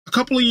A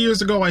couple of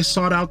years ago, I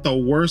sought out the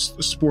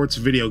worst sports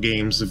video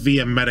games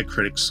via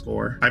Metacritic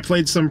score. I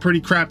played some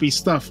pretty crappy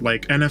stuff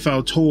like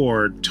NFL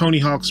Tour, Tony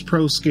Hawk's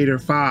Pro Skater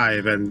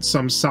 5, and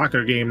some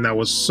soccer game that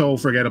was so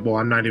forgettable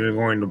I'm not even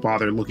going to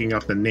bother looking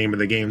up the name of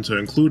the game to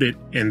include it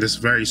in this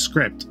very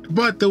script.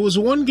 But there was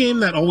one game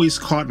that always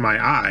caught my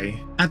eye.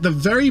 At the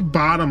very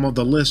bottom of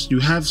the list,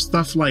 you have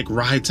stuff like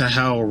Ride to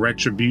Hell,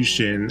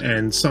 Retribution,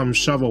 and some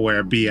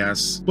shovelware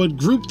BS, but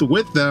grouped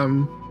with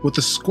them, with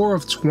a score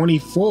of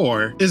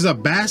 24, is a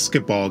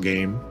basketball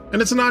game.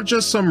 And it's not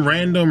just some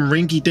random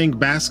rinky-dink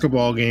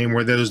basketball game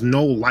where there's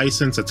no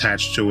license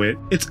attached to it.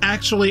 It's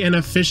actually an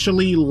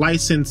officially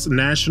licensed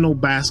National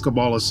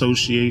Basketball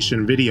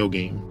Association video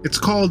game. It's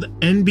called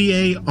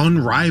NBA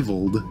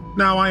Unrivaled.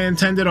 Now, I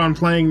intended on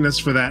playing this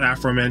for that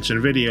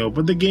aforementioned video,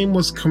 but the game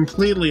was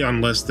completely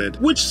unlisted,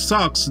 which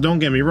sucks, don't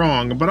get me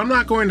wrong, but I'm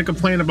not going to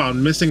complain about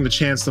missing the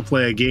chance to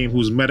play a game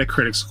whose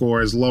Metacritic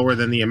score is lower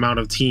than the amount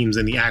of teams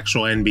in the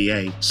actual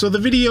NBA. So the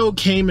video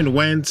came and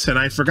went, and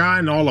I'd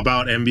forgotten all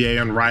about NBA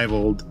Unrivaled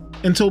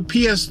until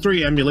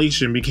PS3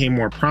 emulation became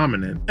more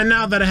prominent. And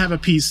now that I have a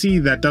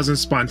PC that doesn't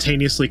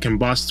spontaneously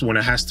combust when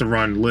it has to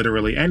run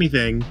literally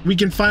anything, we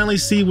can finally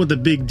see what the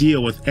big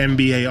deal with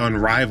NBA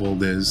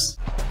Unrivaled is.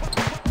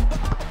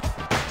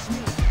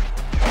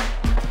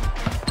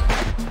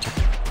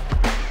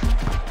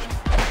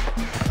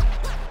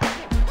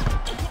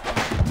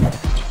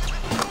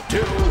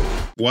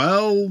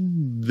 Well,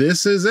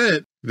 this is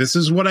it. This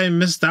is what I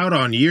missed out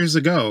on years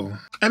ago.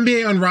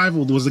 NBA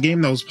Unrivaled was a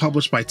game that was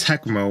published by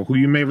Tecmo, who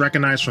you may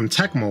recognize from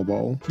Tecmo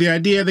Bowl. The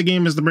idea of the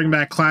game is to bring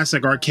back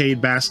classic arcade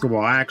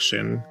basketball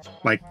action,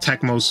 like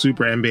Tecmo's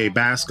Super NBA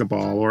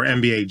Basketball or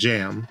NBA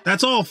Jam.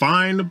 That's all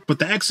fine, but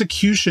the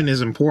execution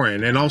is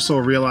important, and also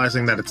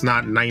realizing that it's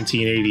not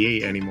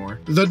 1988 anymore.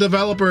 The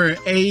developer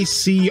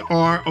ACRONYM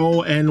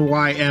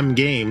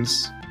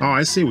Games, oh,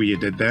 I see what you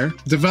did there,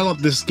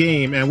 developed this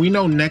game, and we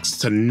know next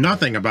to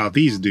nothing about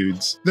these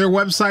dudes. Their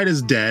website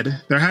is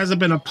dead, there hasn't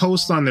been a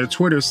post on their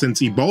Twitter since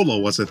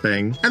Ebola was a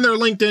thing, and their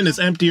LinkedIn is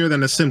emptier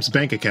than a Simp's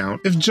bank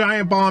account. If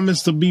Giant Bomb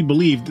is to be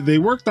believed, they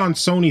worked on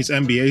Sony's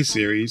NBA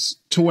series.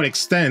 To what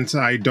extent,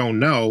 I don't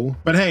know,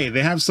 but hey,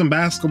 they have some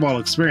basketball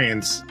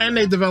experience, and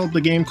they developed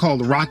a game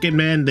called Rocket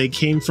Man They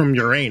Came from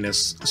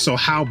Uranus, so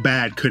how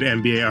bad could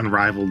NBA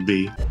Unrivaled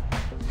be?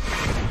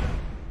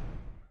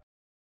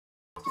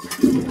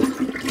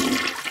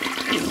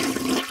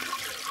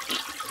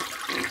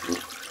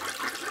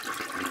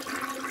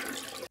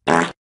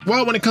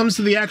 Well, when it comes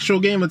to the actual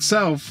game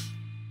itself,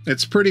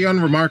 it's pretty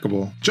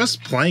unremarkable.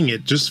 Just playing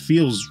it just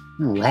feels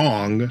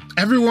wrong.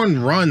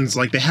 Everyone runs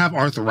like they have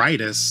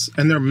arthritis,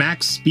 and their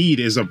max speed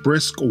is a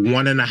brisk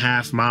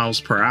 1.5 miles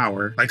per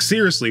hour. Like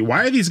seriously,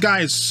 why are these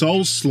guys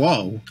so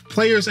slow?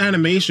 Players'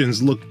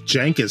 animations look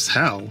jank as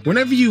hell.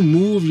 Whenever you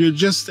move, you're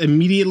just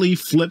immediately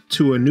flipped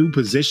to a new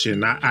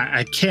position.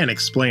 I can't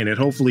explain it.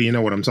 Hopefully you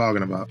know what I'm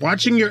talking about.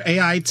 Watching your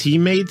AI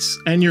teammates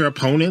and your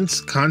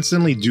opponents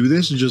constantly do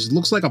this just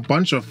looks like a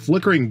bunch of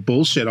flickering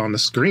bullshit on the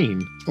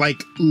screen.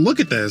 Like, look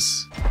at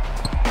this.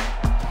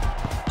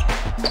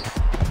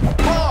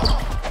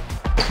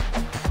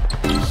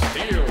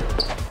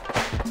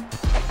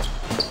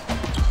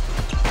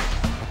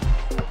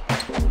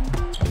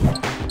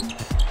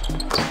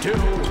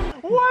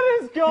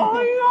 What is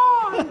going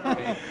on?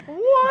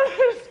 What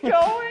is going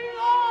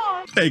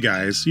on? Hey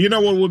guys, you know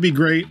what would be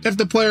great? If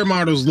the player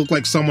models looked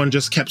like someone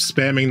just kept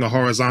spamming the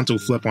horizontal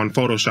flip on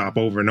Photoshop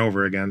over and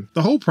over again.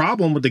 The whole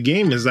problem with the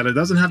game is that it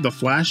doesn't have the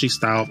flashy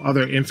style of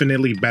other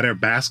infinitely better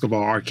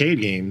basketball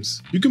arcade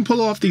games. You can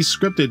pull off these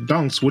scripted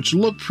dunks, which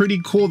look pretty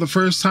cool the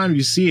first time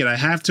you see it, I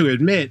have to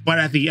admit, but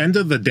at the end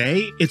of the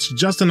day, it's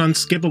just an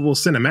unskippable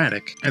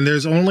cinematic. And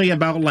there's only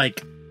about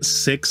like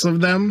 6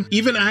 of them.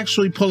 Even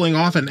actually pulling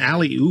off an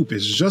alley-oop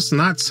is just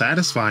not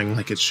satisfying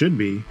like it should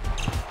be.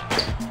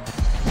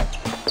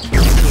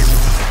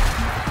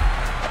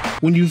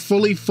 When you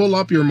fully fill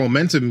up your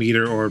momentum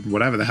meter, or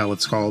whatever the hell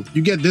it's called,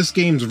 you get this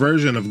game's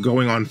version of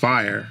going on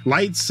fire.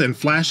 Lights and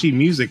flashy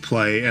music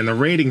play, and the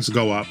ratings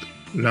go up.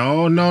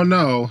 No, no,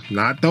 no,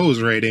 not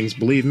those ratings,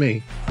 believe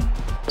me.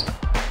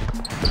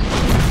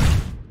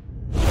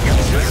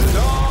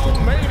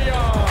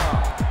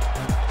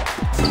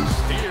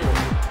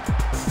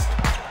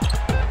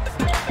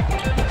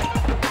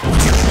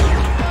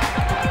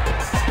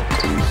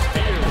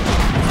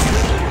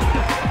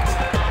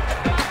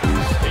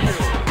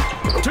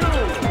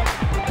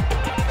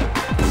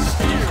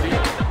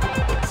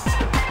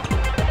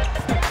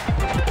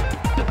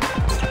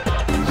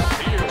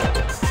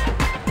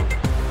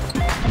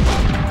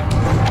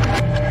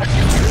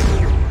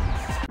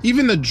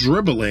 Even the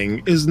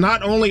dribbling is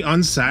not only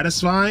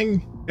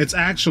unsatisfying, it's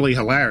actually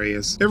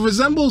hilarious. It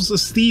resembles a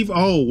Steve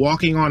O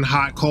walking on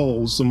hot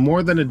coals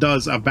more than it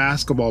does a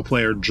basketball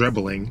player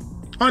dribbling.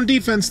 On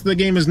defense, the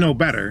game is no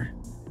better.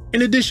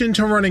 In addition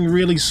to running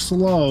really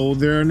slow,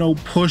 there are no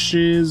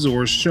pushes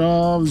or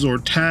shoves or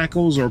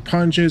tackles or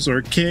punches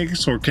or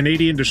kicks or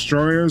Canadian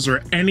destroyers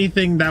or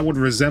anything that would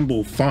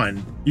resemble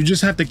fun. You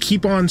just have to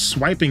keep on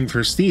swiping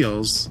for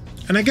steals.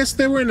 And I guess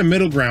they were in the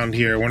middle ground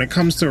here when it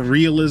comes to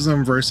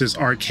realism versus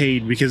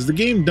arcade, because the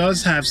game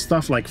does have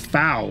stuff like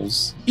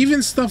fouls,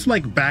 even stuff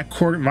like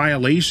backcourt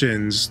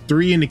violations,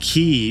 3 in the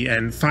key,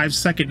 and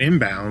 5-second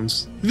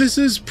inbounds. This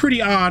is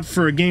pretty odd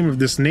for a game of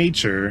this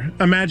nature.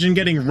 Imagine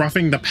getting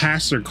roughing the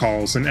passer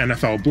calls in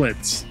NFL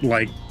Blitz.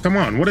 Like, come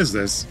on, what is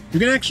this? You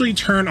can actually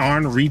turn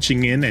on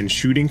reaching in and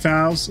shooting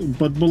fouls,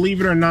 but believe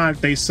it or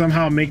not, they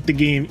somehow make the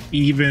game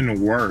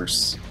even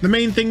worse. The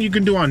main thing you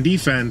can do on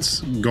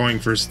defense, going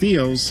for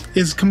steals,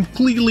 is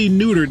completely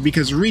neutered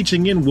because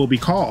reaching in will be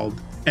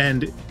called.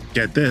 And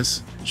get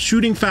this,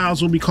 shooting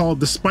fouls will be called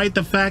despite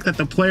the fact that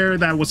the player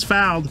that was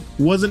fouled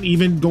wasn't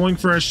even going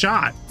for a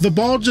shot. The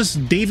ball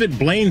just David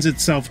Blaine's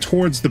itself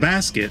towards the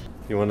basket.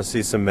 You want to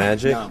see some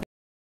magic? No.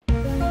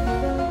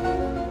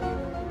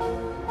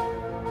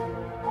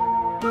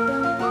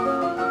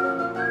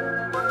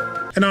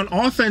 And on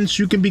offense,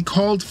 you can be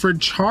called for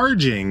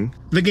charging.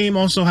 The game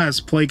also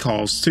has play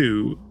calls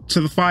too.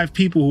 To the 5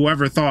 people who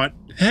ever thought,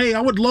 hey,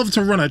 I would love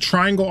to run a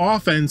triangle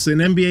offense in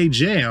NBA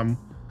Jam.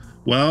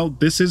 Well,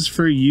 this is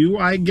for you,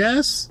 I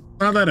guess?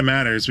 Not that it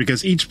matters,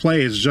 because each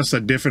play is just a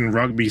different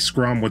rugby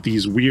scrum with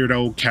these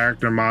weirdo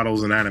character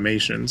models and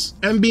animations.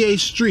 NBA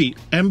Street,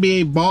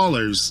 NBA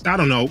Ballers, I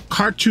don't know,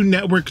 Cartoon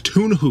Network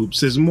Toon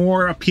Hoops is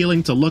more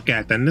appealing to look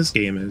at than this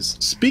game is.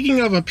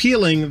 Speaking of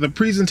appealing, the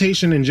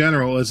presentation in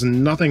general is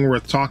nothing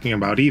worth talking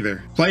about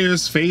either.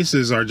 Players'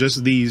 faces are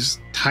just these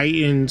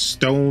Titan,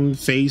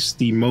 stone-faced,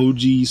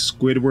 emoji,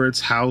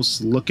 Squidward's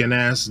house looking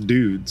ass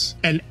dudes.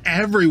 And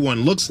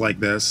everyone looks like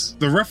this.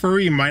 The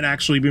referee might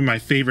actually be my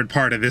favorite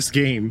part of this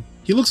game.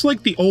 He looks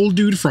like the old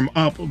dude from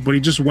Up, but he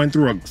just went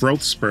through a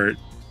growth spurt.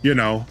 You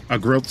know, a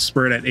growth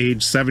spurt at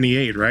age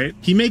 78, right?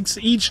 He makes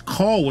each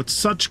call with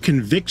such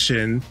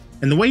conviction,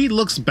 and the way he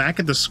looks back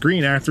at the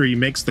screen after he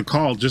makes the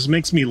call just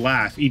makes me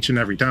laugh each and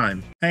every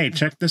time. Hey,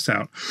 check this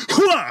out.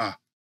 Hooah!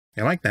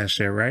 You like that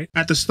shit, right?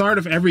 At the start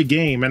of every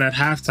game and at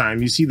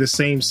halftime, you see the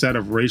same set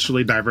of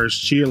racially diverse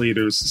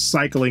cheerleaders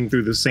cycling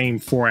through the same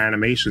 4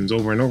 animations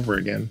over and over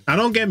again. Now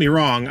don't get me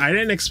wrong, I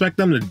didn't expect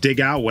them to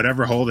dig out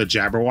whatever hole the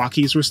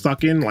Jabberwockies were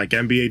stuck in like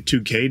NBA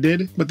 2K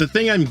did, but the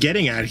thing I'm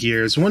getting at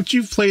here is once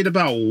you've played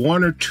about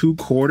 1 or 2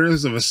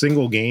 quarters of a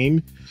single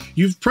game,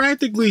 you've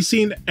practically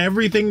seen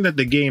everything that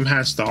the game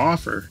has to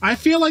offer. I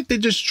feel like they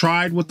just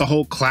tried with the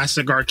whole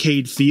classic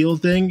arcade feel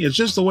thing. It's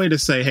just a way to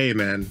say, hey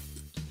man,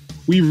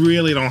 we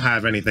really don't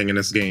have anything in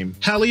this game.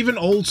 Hell, even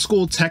old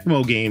school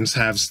Tecmo games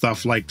have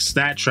stuff like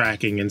stat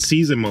tracking and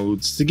season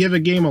modes to give a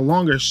game a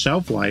longer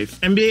shelf life.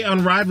 NBA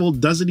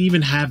Unrivaled doesn't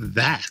even have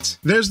that.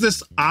 There's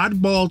this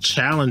oddball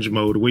challenge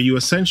mode where you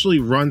essentially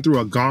run through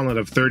a gauntlet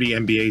of 30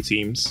 NBA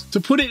teams. To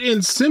put it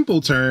in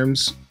simple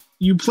terms,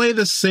 you play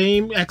the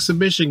same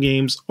exhibition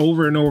games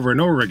over and over and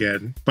over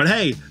again. But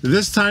hey,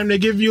 this time they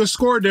give you a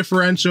score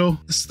differential.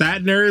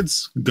 Stat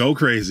nerds, go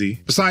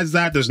crazy. Besides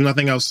that, there's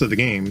nothing else to the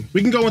game. We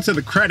can go into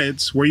the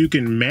credits where you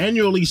can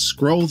manually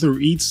scroll through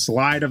each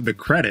slide of the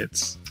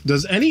credits.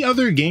 Does any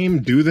other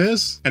game do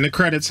this? And the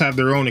credits have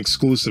their own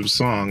exclusive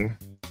song.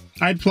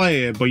 I'd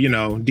play it, but you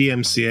know,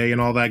 DMCA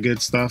and all that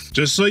good stuff.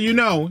 Just so you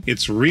know,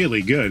 it's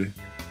really good.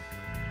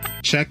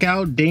 Check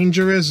out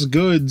Dangerous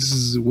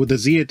Goods with a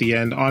Z at the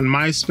end on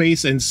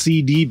MySpace and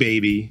CD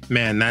Baby.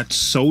 Man, that's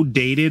so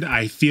dated,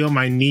 I feel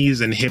my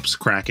knees and hips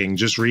cracking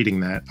just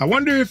reading that. I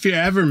wonder if you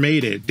ever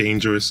made it,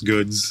 Dangerous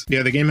Goods.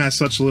 Yeah, the game has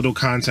such little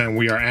content,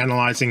 we are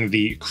analyzing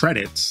the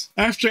credits.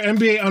 After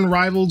NBA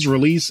Unrivaled's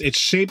release, it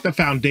shaped the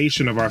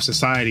foundation of our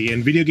society,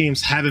 and video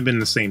games haven't been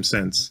the same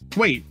since.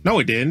 Wait, no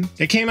it didn't.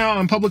 It came out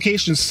and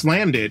publications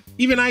slammed it.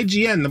 Even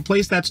IGN, the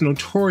place that's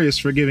notorious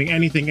for giving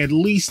anything at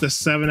least a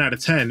 7 out of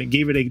 10,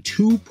 gave it a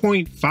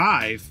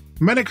 2.5.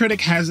 Metacritic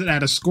has it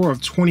at a score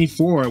of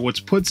 24,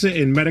 which puts it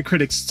in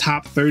Metacritic's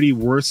top 30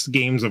 worst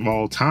games of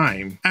all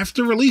time.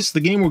 After release, the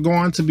game will go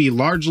on to be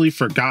largely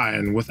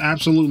forgotten, with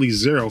absolutely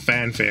zero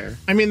fanfare.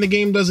 I mean, the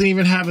game doesn't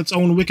even have its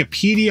own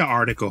Wikipedia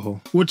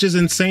article, which is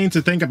insane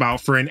to think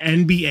about for an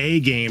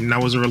NBA game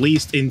that was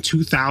released in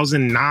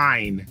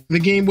 2009. The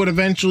game would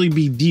eventually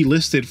be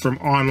delisted from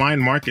online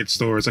market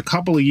stores a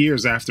couple of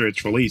years after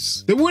its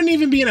release. There wouldn't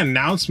even be an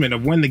announcement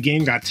of when the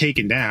game got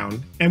taken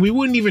down, and we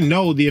wouldn't even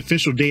know the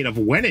official date of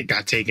when it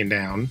got taken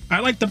down.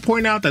 I'd like to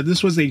point out that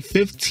this was a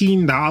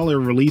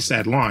 $15 release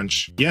at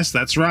launch. Yes,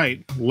 that's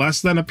right,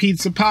 less than a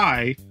pizza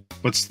pie,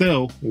 but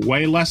still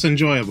way less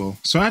enjoyable.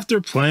 So after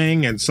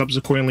playing and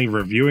subsequently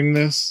reviewing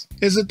this,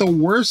 is it the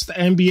worst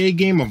NBA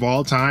game of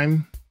all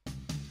time?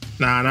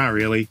 Nah, not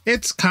really.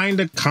 It's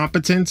kinda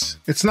competent.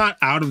 It's not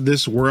out of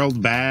this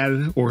world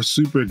bad or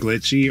super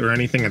glitchy or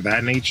anything of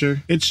that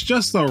nature. It's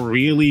just a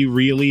really,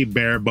 really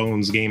bare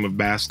bones game of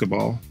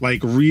basketball.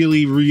 Like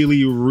really,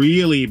 really,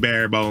 really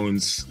bare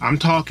bones. I'm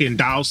talking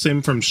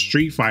Dhalsim from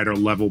Street Fighter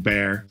level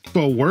bare.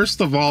 But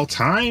worst of all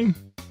time?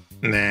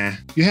 Nah.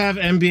 You have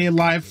NBA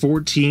Live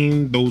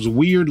 14, those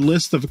weird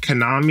list of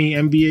Konami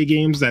NBA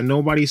games that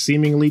nobody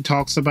seemingly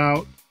talks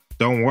about.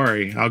 Don't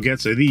worry, I'll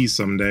get to these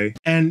someday.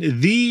 And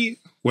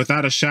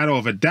without a shadow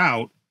of a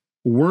doubt,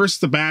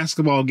 Worst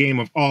basketball game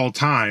of all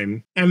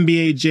time,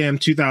 NBA Jam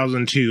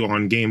 2002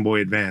 on Game Boy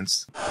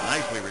Advance.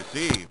 Nicely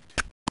received.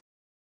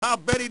 I'll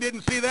bet he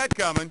didn't see that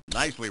coming.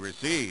 Nicely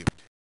received.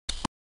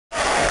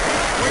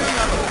 Swinging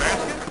on the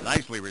basket.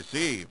 Nicely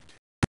received.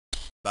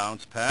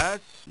 Bounce pass.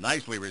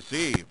 Nicely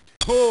received.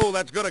 Oh,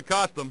 that's going to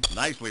cost them.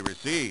 Nicely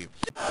received.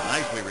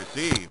 Nicely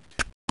received.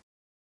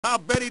 I'll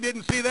bet he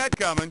didn't see that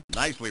coming.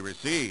 Nicely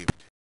received.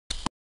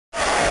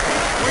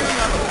 Swinging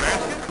on the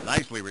basket.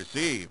 Nicely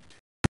received.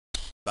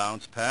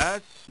 Bounce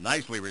pass.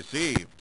 Nicely received.